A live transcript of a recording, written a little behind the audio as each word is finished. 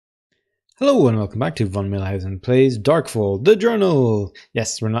Hello and welcome back to Von Millhausen Plays Darkfall, the journal!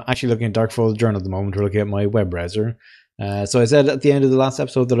 Yes, we're not actually looking at Darkfall, the journal at the moment, we're looking at my web browser. So I said at the end of the last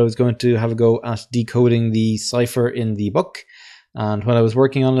episode that I was going to have a go at decoding the cipher in the book. And when I was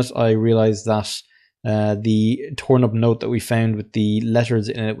working on it, I realized that the torn up note that we found with the letters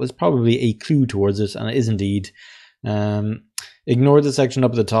in it was probably a clue towards it, and it is indeed. Ignore the section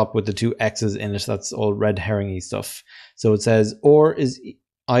up at the top with the two X's in it, that's all red herringy stuff. So it says, or is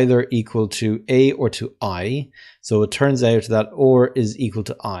either equal to A or to I. So it turns out that or is equal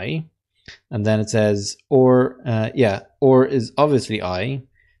to I. And then it says or is obviously I.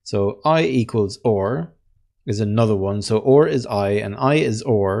 So I equals or is another one. So or is I and I is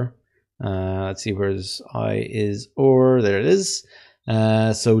or. Let's see, where's I is or. There it is.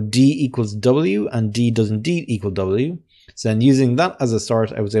 So D equals W and D does indeed equal W. So then using that as a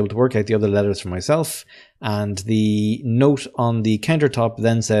start, I was able to work out the other letters for myself. And the note on the countertop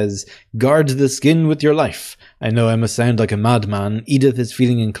then says, guard the skin with your life. I know I must sound like a madman. Edith is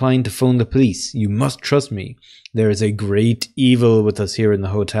feeling inclined to phone the police. You must trust me. There is a great evil with us here in the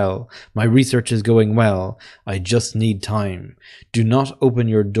hotel. My research is going well. I just need time. Do not open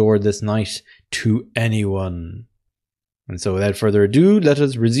your door this night to anyone. And so without further ado, let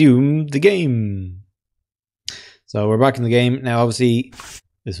us resume the game. So we're back in the game. Now, obviously,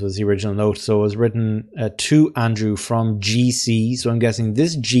 this was the original note. So it was written to Andrew from GC. So I'm guessing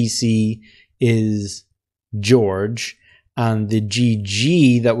this GC is George. And the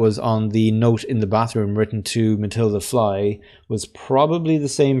GG that was on the note in the bathroom written to Matilda Fly was probably the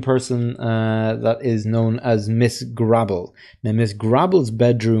same person that is known as Miss Grabble. Now, Miss Grabble's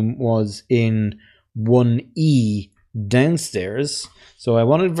bedroom was in 1E downstairs. So I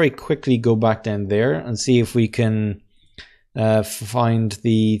want to very quickly go back down there and see if we can find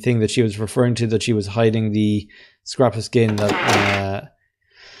the thing that she was referring to, that she was hiding the scrap of skin that,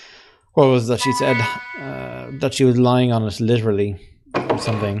 what was that she said? That she was lying on it literally or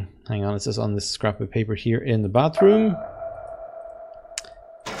something. Hang on, it's just on this scrap of paper here in the bathroom.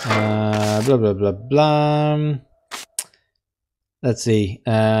 Blah, blah, blah, blah. Let's see.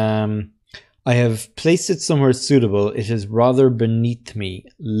 I have placed it somewhere suitable. It is rather beneath me,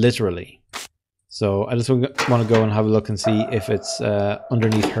 literally. So I just want to go and have a look and see if it's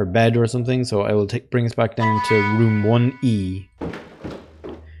underneath her bed or something. So I will bring us back down to room 1E.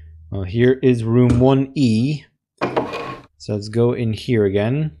 Well, here is room 1E. So let's go in here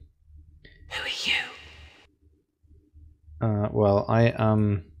again. Who are you? Well, I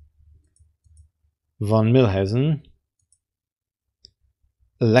am Von Millhausen.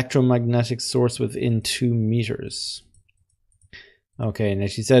 Electromagnetic source within 2 meters. Okay, now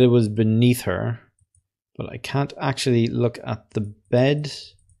she said it was beneath her, but I can't actually look at the bed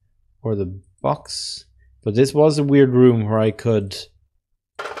or the box. But this was a weird room where I could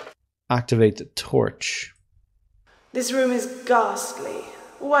activate the torch. This room is ghastly.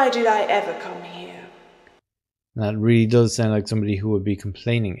 Why did I ever come here? That really does sound like somebody who would be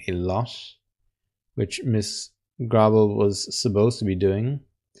complaining a lot, which Miss Grabble was supposed to be doing.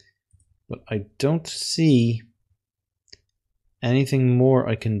 But I don't see anything more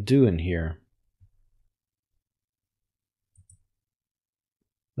I can do in here.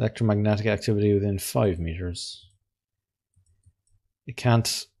 Electromagnetic activity within 5 meters. I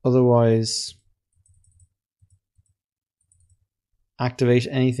can't otherwise activate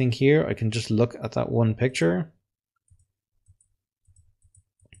anything here. I can just look at that one picture.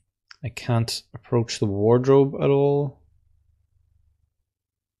 I can't approach the wardrobe at all.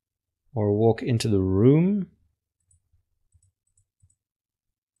 Or walk into the room.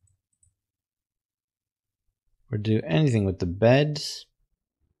 Or do anything with the bed.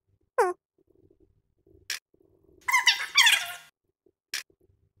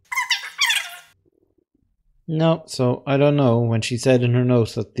 No, so I don't know. When she said in her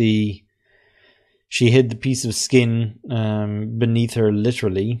notes that she hid the piece of skin beneath her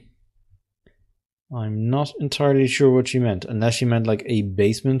literally, I'm not entirely sure what she meant, unless she meant like a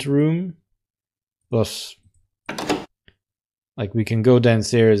basement room. But like we can go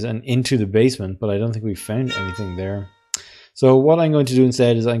downstairs and into the basement, but I don't think we found anything there. So what I'm going to do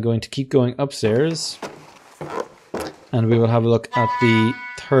instead is I'm going to keep going upstairs and we will have a look at the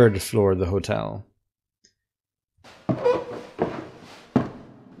 3rd floor of the hotel.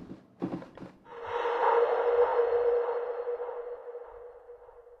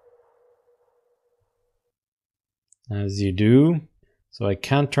 As you do. So I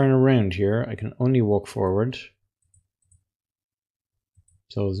can't turn around here. I can only walk forward.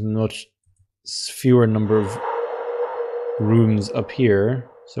 So there's much fewer number of rooms up here.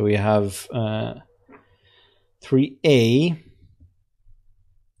 So we have 3A.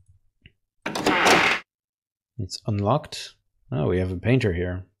 It's unlocked. Oh, we have a painter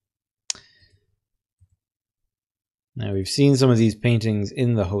here. Now we've seen some of these paintings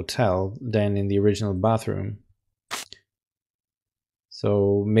in the hotel, down in the original bathroom.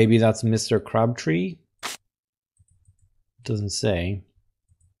 So maybe that's Mr. Crabtree? Doesn't say.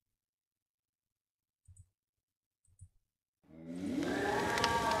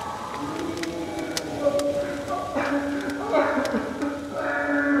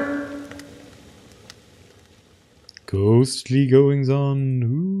 Ghostly goings on.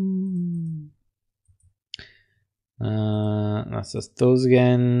 Ooh. That's just those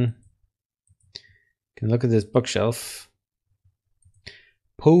again. Can look at this bookshelf.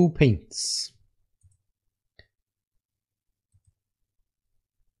 Poe paints.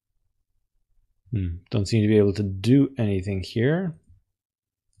 Don't seem to be able to do anything here.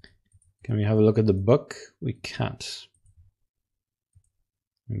 Can we have a look at the book? We can't.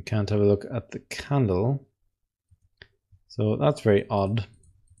 We can't have a look at the candle. So that's very odd.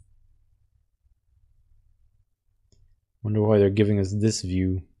 Wonder why they're giving us this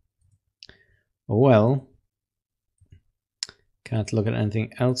view. Oh well. Can't look at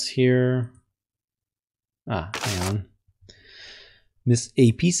anything else here. Ah, hang on. Miss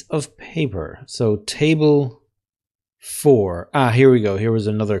a piece of paper. So table 4. Ah, here we go. Here was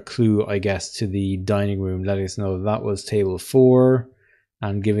another clue, I guess, to the dining room, letting us know that was table 4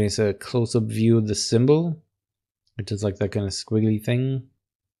 and giving us a close-up view of the symbol, which is like that kind of squiggly thing.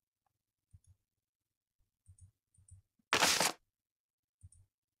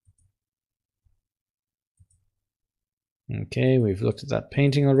 Okay, we've looked at that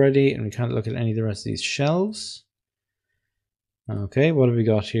painting already, and we can't look at any of the rest of these shelves. Okay, what have we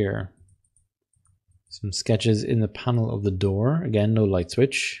got here? Some sketches in the panel of the door. Again, no light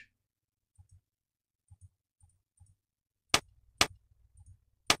switch.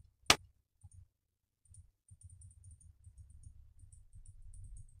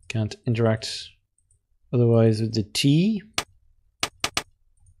 Can't interact otherwise with the T.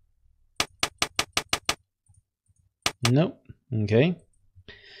 Nope. Okay.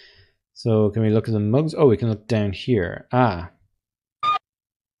 So can we look at the mugs? Oh, we can look down here. Ah.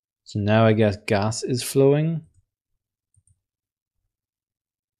 So now I guess gas is flowing.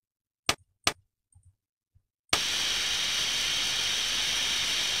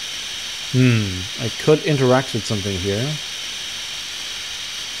 I could interact with something here.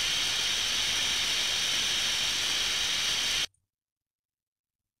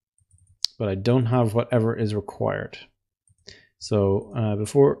 But I don't have whatever is required. So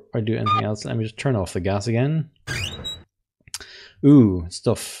before I do anything else, let me just turn off the gas again. Ooh,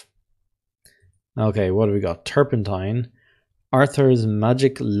 stuff. Okay, what do we got? Turpentine. Arthur's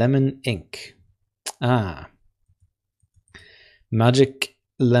Magic Lemon Ink. Ah. Magic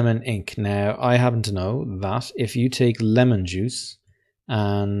Lemon Ink. Now, I happen to know that if you take lemon juice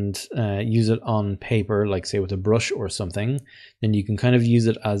and use it on paper, like say with a brush or something, then you can kind of use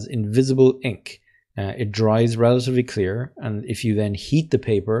it as invisible ink. It dries relatively clear, and if you then heat the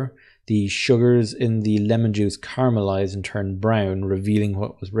paper, the sugars in the lemon juice caramelize and turn brown, revealing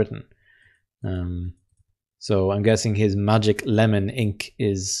what was written. So I'm guessing his magic lemon ink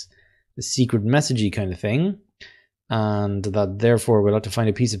is a secret messagey kind of thing, and that therefore we'll have to find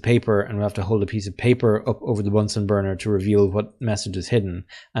a piece of paper and we'll have to hold a piece of paper up over the Bunsen burner to reveal what message is hidden.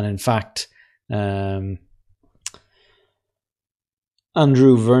 And in fact,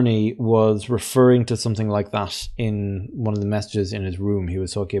 Andrew Verney was referring to something like that in one of the messages in his room. He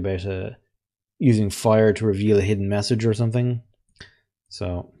was talking about using fire to reveal a hidden message or something.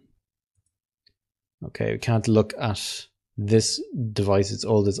 So, okay, we can't look at this device. It's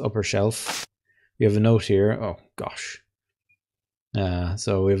all this upper shelf. We have a note here. Oh, gosh.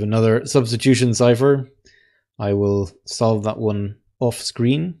 So we have another substitution cipher. I will solve that one off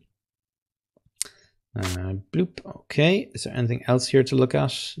screen. Bloop. Okay. Is there anything else here to look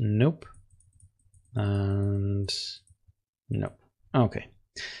at? Nope. And nope. Okay.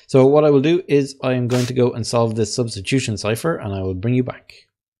 So what I will do is I am going to go and solve this substitution cipher, and I will bring you back.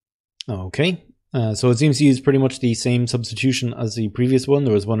 Okay. So it seems to use pretty much the same substitution as the previous one.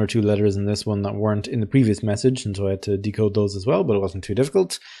 There was 1 or 2 letters in this one that weren't in the previous message, and so I had to decode those as well, but it wasn't too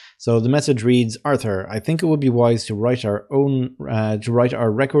difficult. So the message reads, Arthur, I think it would be wise to write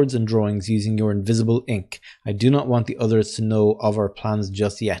our records and drawings using your invisible ink. I do not want the others to know of our plans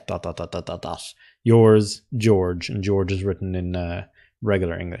just yet. ... Yours, George. And George is written in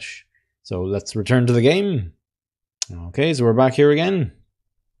regular English. So let's return to the game. Okay, so we're back here again.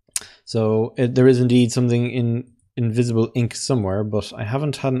 So there is indeed something in invisible ink somewhere, but I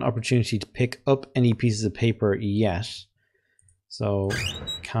haven't had an opportunity to pick up any pieces of paper yet. So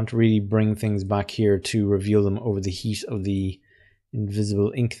can't really bring things back here to reveal them over the heat of the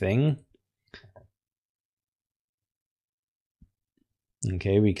invisible ink thing.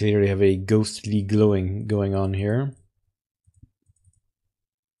 Okay, we clearly have a ghostly glowing going on here.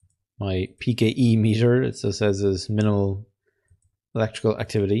 My PKE meter, it still says, is minimal electrical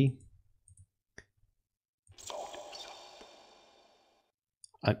activity.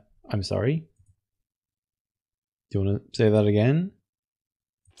 I'm sorry? Do you want to say that again?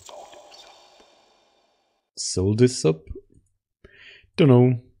 Sold this up? Don't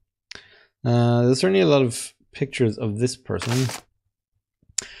know. There's certainly a lot of pictures of this person.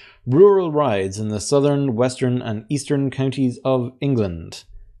 Rural rides in the southern, western and eastern counties of England.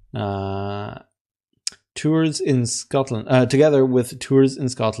 Tours in Scotland, together with tours in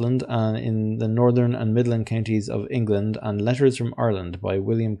Scotland and in the northern and midland counties of England, and Letters from Ireland by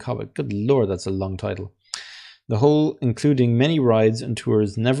William Cobbett. Good lord, that's a long title. The whole including many rides and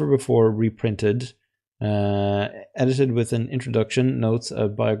tours never before reprinted, edited with an introduction, notes, a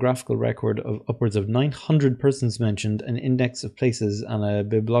biographical record of upwards of 900 persons mentioned, an index of places, and a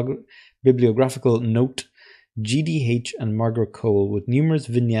bibliographical note, GDH and Margaret Cole, with numerous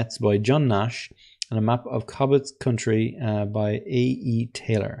vignettes by John Nash, and a map of Cobbett's country by A.E.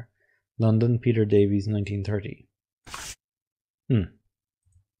 Taylor. London, Peter Davies, 1930.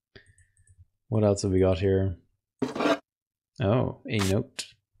 What else have we got here? Oh, a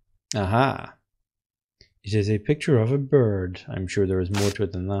note. Aha! It is a picture of a bird. I'm sure there is more to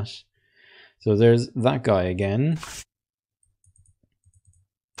it than that. So there's that guy again.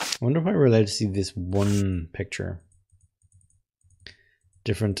 I wonder why we're allowed to see this one picture.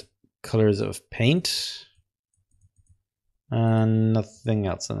 Different colors of paint. And nothing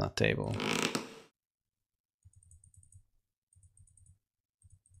else on that table.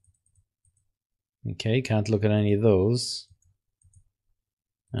 Okay, can't look at any of those.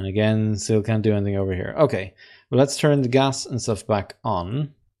 And again, still can't do anything over here. Okay, well, let's turn the gas and stuff back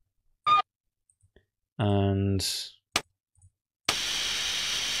on. And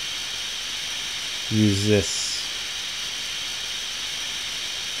use this.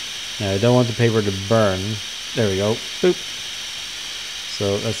 Now, I don't want the paper to burn. There we go. Boop.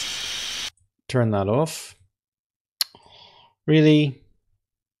 So let's turn that off. Really?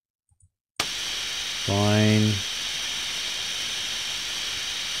 Fine.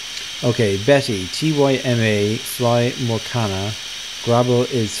 Okay, Betty, Tyma, Fly Morcana, Grabble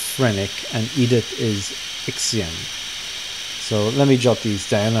is Phrenic, and Edith is Ixion. So let me jot these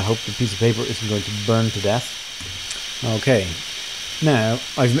down. I hope the piece of paper isn't going to burn to death. Okay, now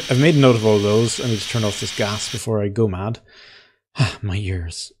I've made a note of all those. I need to turn off this gas before I go mad. My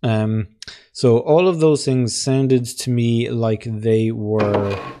ears. So all of those things sounded to me like they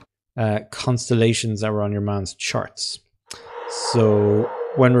were constellations that were on your man's charts. So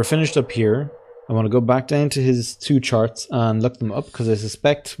when we're finished up here, I want to go back down to his two charts and look them up, because I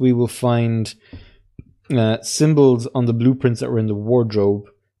suspect we will find symbols on the blueprints that were in the wardrobe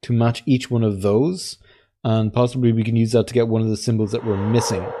to match each one of those, and possibly we can use that to get one of the symbols that we're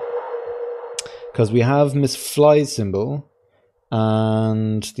missing. Because we have Miss Fly's symbol,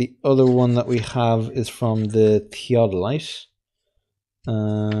 and the other one that we have is from the theodolite.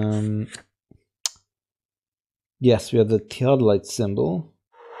 Yes, we have the theodolite symbol.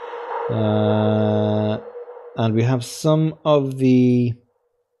 And we have some of the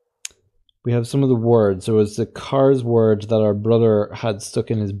words. There was the cars word that our brother had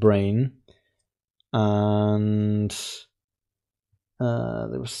stuck in his brain, and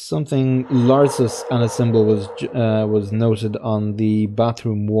there was something Larsus and a symbol was noted on the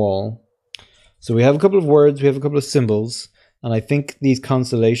bathroom wall. So we have a couple of words, we have a couple of symbols, and I think these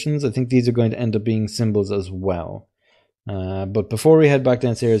constellations, I think these are going to end up being symbols as well. But before we head back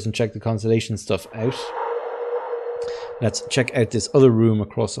downstairs and check the constellation stuff out, let's check out this other room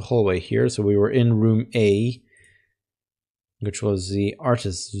across the hallway here. So we were in room A, which was the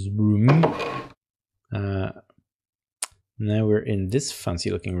artist's room. Now we're in this fancy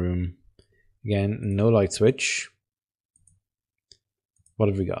looking room. Again, no light switch. What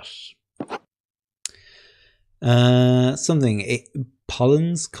have we got?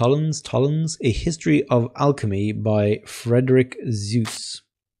 Tollens, A History of Alchemy by Frederick Zeus.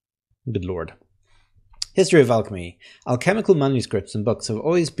 Good lord. History of alchemy. Alchemical manuscripts and books have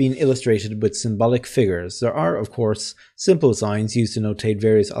always been illustrated with symbolic figures. There are, of course, simple signs used to notate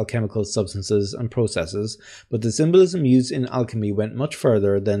various alchemical substances and processes, but the symbolism used in alchemy went much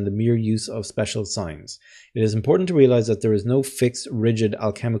further than the mere use of special signs. It is important to realize that there is no fixed, rigid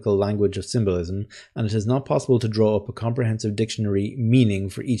alchemical language of symbolism, and it is not possible to draw up a comprehensive dictionary meaning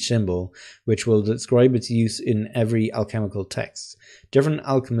for each symbol, which will describe its use in every alchemical text. Different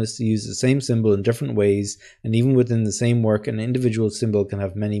alchemists use the same symbol in different ways, and even within the same work, an individual symbol can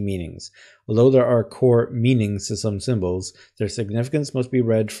have many meanings. Although there are core meanings to some symbols, their significance must be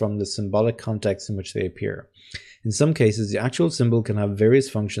read from the symbolic context in which they appear. In some cases, the actual symbol can have various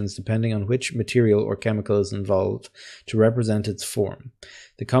functions depending on which material or chemical is involved to represent its form.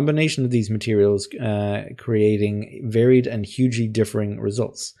 The combination of these materials creating varied and hugely differing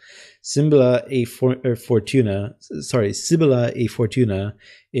results. Sibylla a Fortuna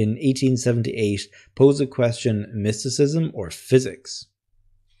in 1878 posed a question: mysticism or physics?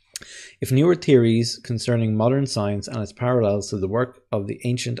 If newer theories concerning modern science and its parallels to the work of the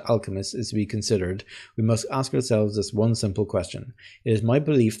ancient alchemists is to be considered, we must ask ourselves this one simple question. It is my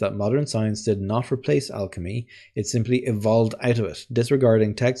belief that modern science did not replace alchemy, it simply evolved out of it,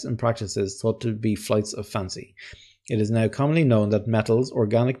 disregarding texts and practices thought to be flights of fancy. It is now commonly known that metals,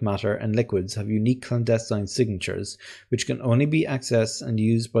 organic matter, and liquids have unique clandestine signatures, which can only be accessed and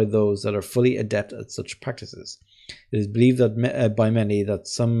used by those that are fully adept at such practices. It is believed that by many that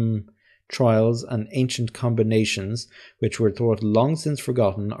some trials and ancient combinations, which were thought long since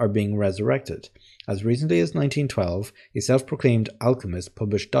forgotten, are being resurrected. As recently as 1912, a self-proclaimed alchemist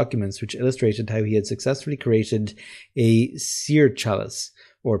published documents which illustrated how he had successfully created a seer chalice,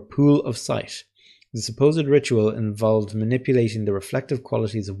 or pool of sight. The supposed ritual involved manipulating the reflective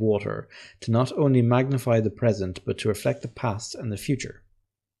qualities of water to not only magnify the present, but to reflect the past and the future.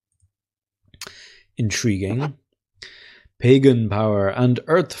 Intriguing. Pagan Power and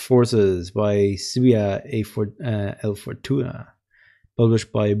Earth Forces by Sibylla a Fortuna,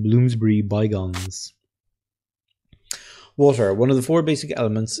 published by Bloomsbury Bygones. Water, one of the four basic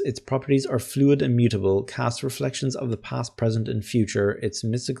elements. Its properties are fluid and mutable, casts reflections of the past, present, and future. Its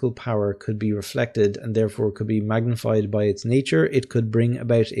mystical power could be reflected and therefore could be magnified by its nature. It could bring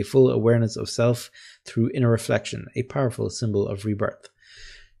about a full awareness of self through inner reflection, a powerful symbol of rebirth.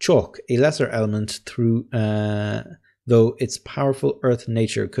 Chalk, a lesser element, though its powerful earth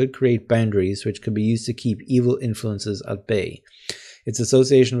nature could create boundaries which could be used to keep evil influences at bay. Its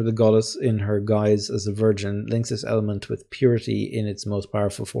association with the goddess in her guise as a virgin links this element with purity in its most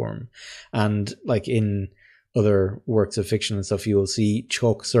powerful form. And like in other works of fiction and stuff, you will see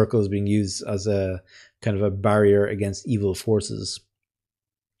chalk circles being used as a kind of a barrier against evil forces.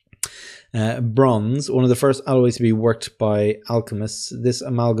 Bronze, one of the first alloys to be worked by alchemists. This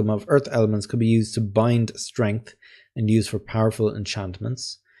amalgam of earth elements could be used to bind strength and used for powerful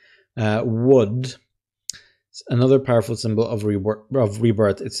enchantments. Wood, another powerful symbol of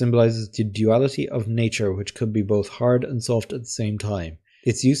rebirth. It symbolizes the duality of nature, which could be both hard and soft at the same time.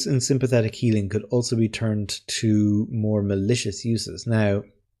 Its use in sympathetic healing could also be turned to more malicious uses. Now,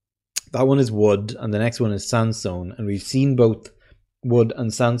 that one is wood, and the next one is sandstone, and we've seen both wood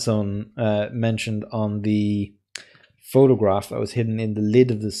and sandstone mentioned on the photograph that was hidden in the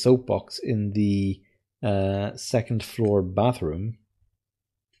lid of the soapbox in the second floor bathroom.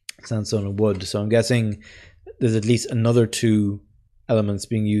 Sandstone and wood. So I'm guessing there's at least another two elements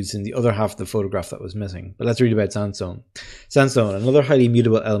being used in the other half of the photograph that was missing. But let's read about sandstone. Sandstone, another highly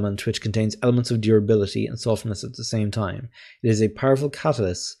mutable element which contains elements of durability and softness at the same time. It is a powerful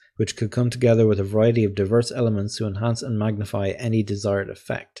catalyst which could come together with a variety of diverse elements to enhance and magnify any desired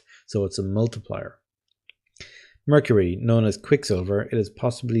effect. So it's a multiplier. Mercury, known as quicksilver, it is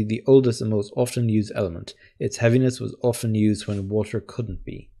possibly the oldest and most often used element. Its heaviness was often used when water couldn't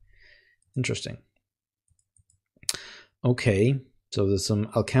be. Interesting. Okay, so there's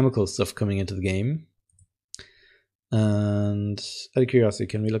some alchemical stuff coming into the game. And out of curiosity,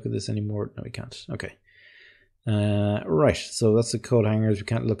 can we look at this anymore? No, we can't. Okay. Right, so that's the coat hangers. We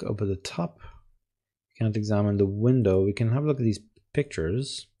can't look up at the top. We can't examine the window. We can have a look at these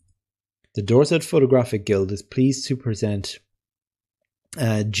pictures. The Dorset Photographic Guild is pleased to present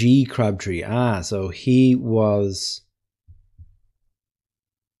G. Crabtree. So he was...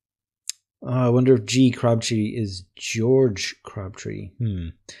 I wonder if G. Crabtree is George Crabtree.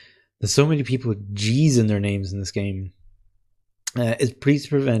 There's so many people with G's in their names in this game. Is pleased to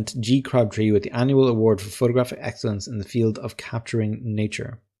present G. Crabtree with the annual award for photographic excellence in the field of capturing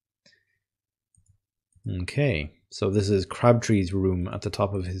nature. Okay, so this is Crabtree's room at the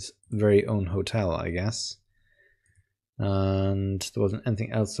top of his very own hotel, I guess. And there wasn't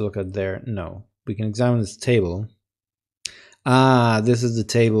anything else to look at there. No. we can examine this table. Ah, this is the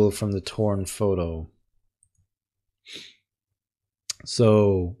table from the torn photo.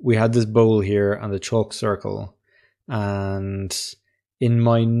 So we had this bowl here and the chalk circle, and in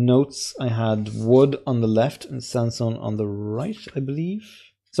my notes I had wood on the left and sandstone on the right, I believe.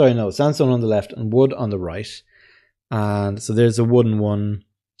 Sorry, no, sandstone on the left and wood on the right. And so there's a wooden one,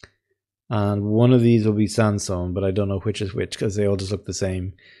 and one of these will be sandstone, but I don't know which is which because they all just look the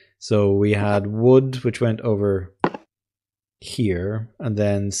same. So we had wood, which went over here, and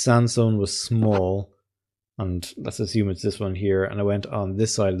then sandstone was small, and let's assume it's this one here, and I went on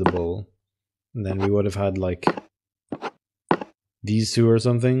this side of the bowl, and then we would have had like these two or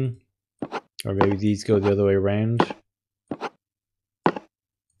something, or maybe these go the other way around,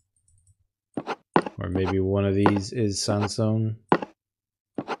 or maybe one of these is sandstone.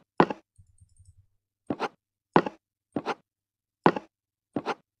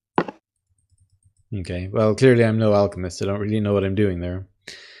 Okay, well, clearly I'm no alchemist. I don't really know what I'm doing there.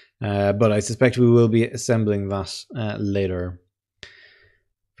 But I suspect we will be assembling that later.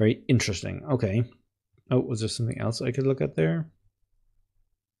 Very interesting. Okay. Oh, was there something else I could look at there?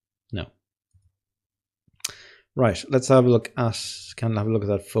 No. Right, let's have a look at... Can I have a look at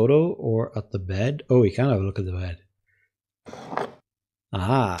that photo or at the bed? Oh, we can have a look at the bed.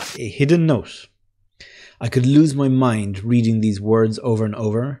 Ah, a hidden note. I could lose my mind reading these words over and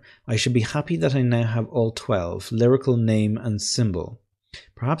over. I should be happy that I now have all 12, lyrical name and symbol.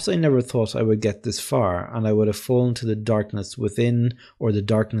 Perhaps I never thought I would get this far, and I would have fallen to the darkness within or the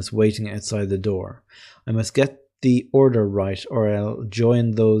darkness waiting outside the door. I must get the order right, or I'll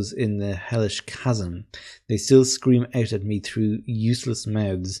join those in the hellish chasm. They still scream out at me through useless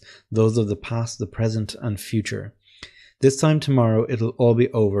mouths, those of the past, the present, and future. This time tomorrow it'll all be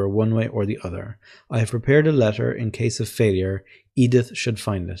over, one way or the other. I have prepared a letter in case of failure. Edith should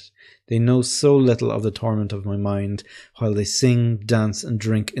find it. They know so little of the torment of my mind, while they sing, dance, and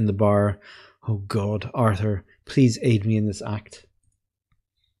drink in the bar. Oh God, Arthur, please aid me in this act.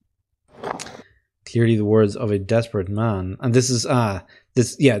 Clearly the words of a desperate man. And this is,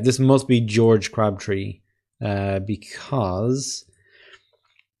 this must be George Crabtree, because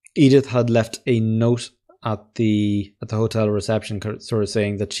Edith had left a note at the hotel reception, sort of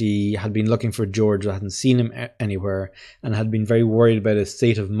saying that she had been looking for George, but hadn't seen him anywhere, and had been very worried about his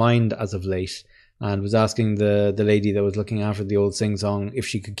state of mind as of late, and was asking the lady that was looking after the old sing-song if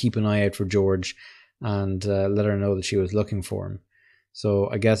she could keep an eye out for George and let her know that she was looking for him. So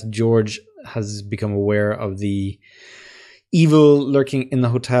I guess George has become aware of the evil lurking in the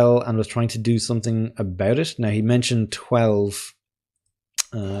hotel and was trying to do something about it. Now, he mentioned 12.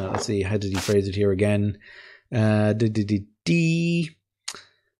 Let's see, how did he phrase it here again? All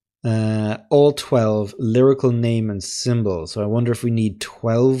 12, lyrical name and symbol. So I wonder if we need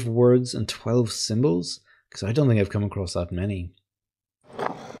 12 words and 12 symbols, because I don't think I've come across that many.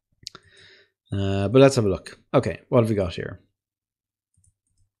 But let's have a look. Okay, what have we got here?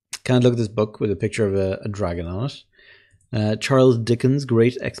 Can't look at this book with a picture of a dragon on it. Charles Dickens'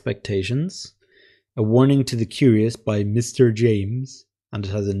 Great Expectations. A Warning to the Curious by Mr. James. And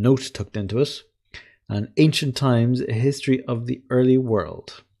it has a note tucked into it. And Ancient Times, A History of the Early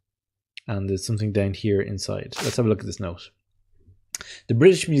World. And there's something down here inside. Let's have a look at this note. The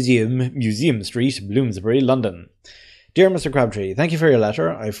British Museum, Museum Street, Bloomsbury, London. Dear Mr. Crabtree, thank you for your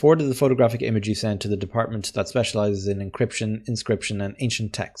letter. I forwarded the photographic image you sent to the department that specializes in encryption, inscription, and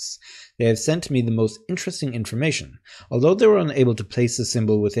ancient texts. They have sent me the most interesting information. Although they were unable to place the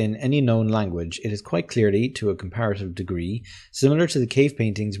symbol within any known language, it is quite clearly, to a comparative degree, similar to the cave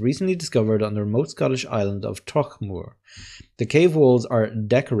paintings recently discovered on the remote Scottish island of Tochmoor. The cave walls are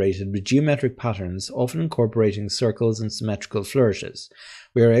decorated with geometric patterns, often incorporating circles and symmetrical flourishes.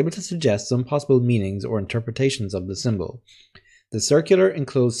 We are able to suggest some possible meanings or interpretations of the symbol. The circular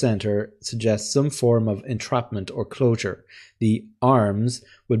enclosed center suggests some form of entrapment or closure. The arms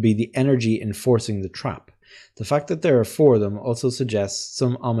would be the energy enforcing the trap. The fact that there are 4 of them also suggests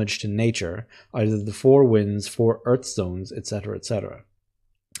some homage to nature, either the 4 winds, 4 earth stones, etc., etc.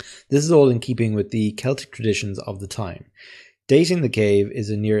 This is all in keeping with the Celtic traditions of the time. Dating the cave is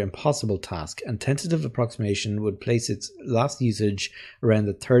a near impossible task, and tentative approximation would place its last usage around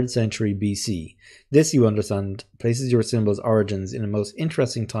the 3rd century BC. This, you understand, places your symbol's origins in a most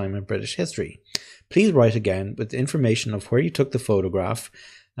interesting time in British history. Please write again with the information of where you took the photograph.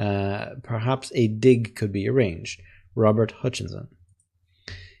 Perhaps a dig could be arranged. Robert Hutchinson.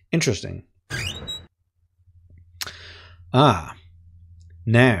 Interesting.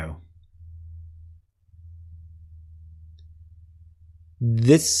 Now.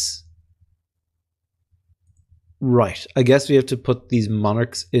 This, right, I guess we have to put these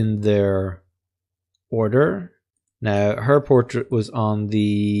monarchs in their order. Now, her portrait was on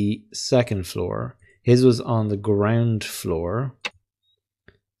the second floor. His was on the ground floor.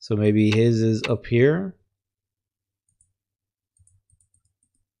 So maybe his is up here.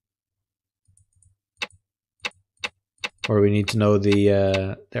 Or we need to know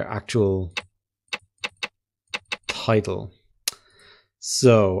the their actual title.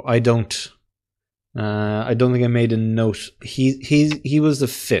 So I don't think I made a note. He was the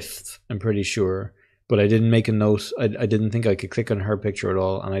 5th, I'm pretty sure, but I didn't make a note. I didn't think I could click on her picture at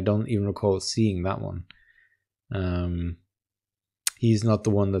all, and I don't even recall seeing that one. He's not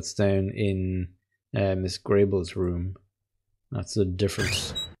the one that's down in Miss Grable's room. That's a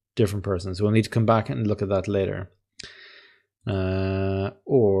different person. So we'll need to come back and look at that later.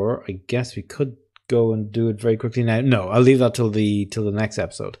 Or I guess we could go and do it very quickly now. No, I'll leave that till the next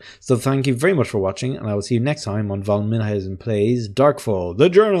episode. So thank you very much for watching, and I will see you next time on Von Milhausen Plays Darkfall, the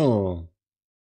Journal.